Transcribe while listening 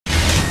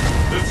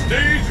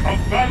stage of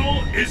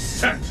battle is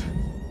set!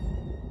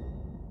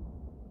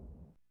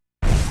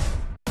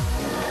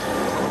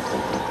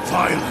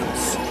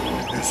 Violence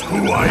is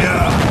who I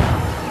am!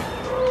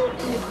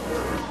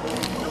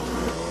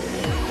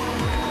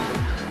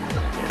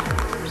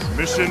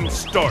 Mission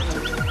start!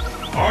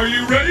 Are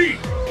you ready?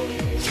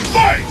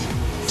 Fight!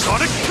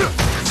 Sonic!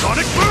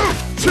 Sonic boom!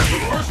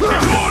 First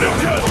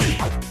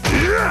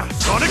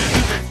Sonic!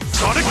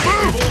 Sonic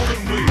boom!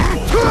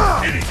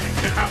 Anything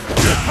can happen!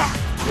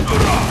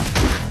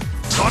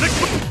 Sonic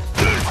boom!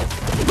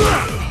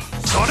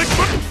 Sonic boom! Sonic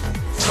boom!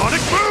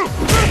 Sonic boom!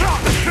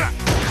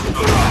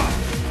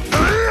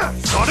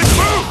 Sonic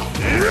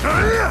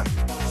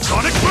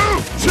boom!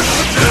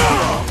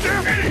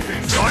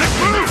 Anything! Sonic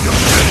boom!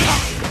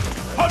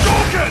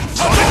 Hadouken!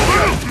 Sonic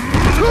boom!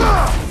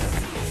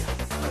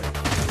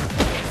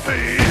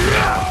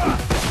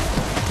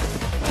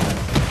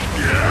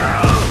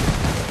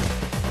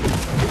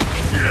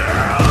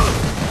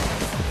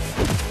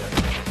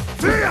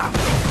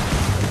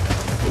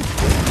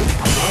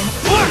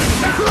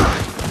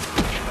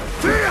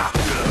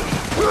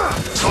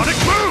 Sonic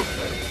boom!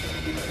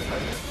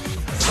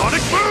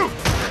 Sonic boom!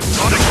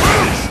 Sonic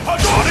boom!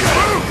 Sonic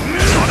boom!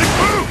 Sonic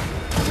boom!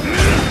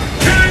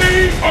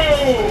 KO!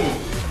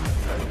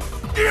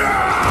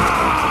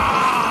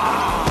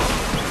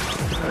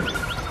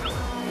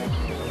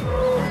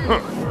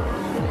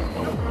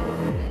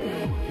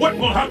 What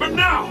will happen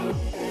now?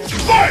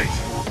 Fight!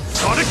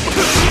 Sonic boom!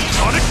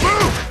 Sonic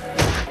boom!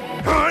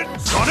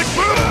 Sonic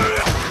boom!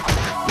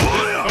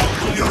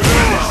 You're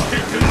finished!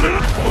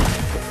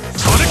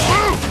 Sonic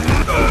boom!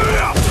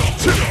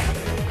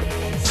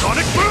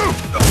 Sonic boom!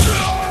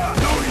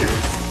 No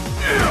use!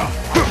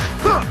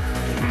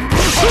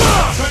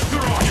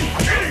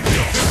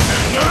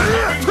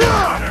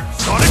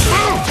 Sonic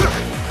boom!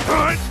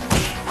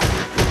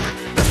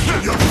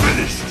 You're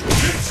finished!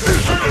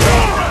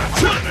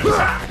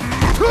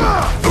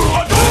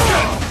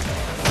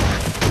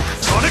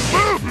 Sonic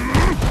boom!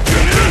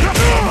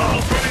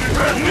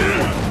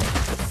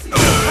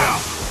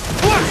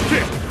 Flash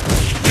kick!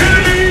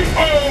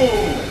 KO!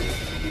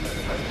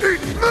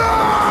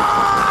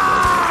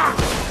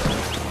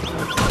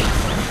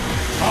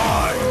 I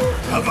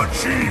have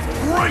achieved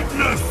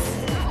greatness!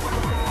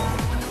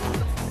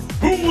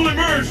 Who will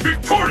emerge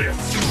victorious?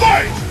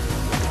 Fight!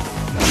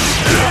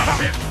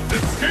 The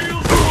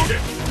scales are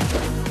tipped!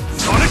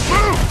 Sonic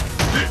boom!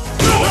 This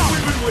is what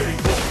we've been waiting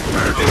for!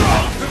 The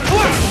ultimate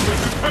battle of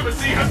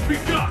supremacy has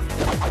begun!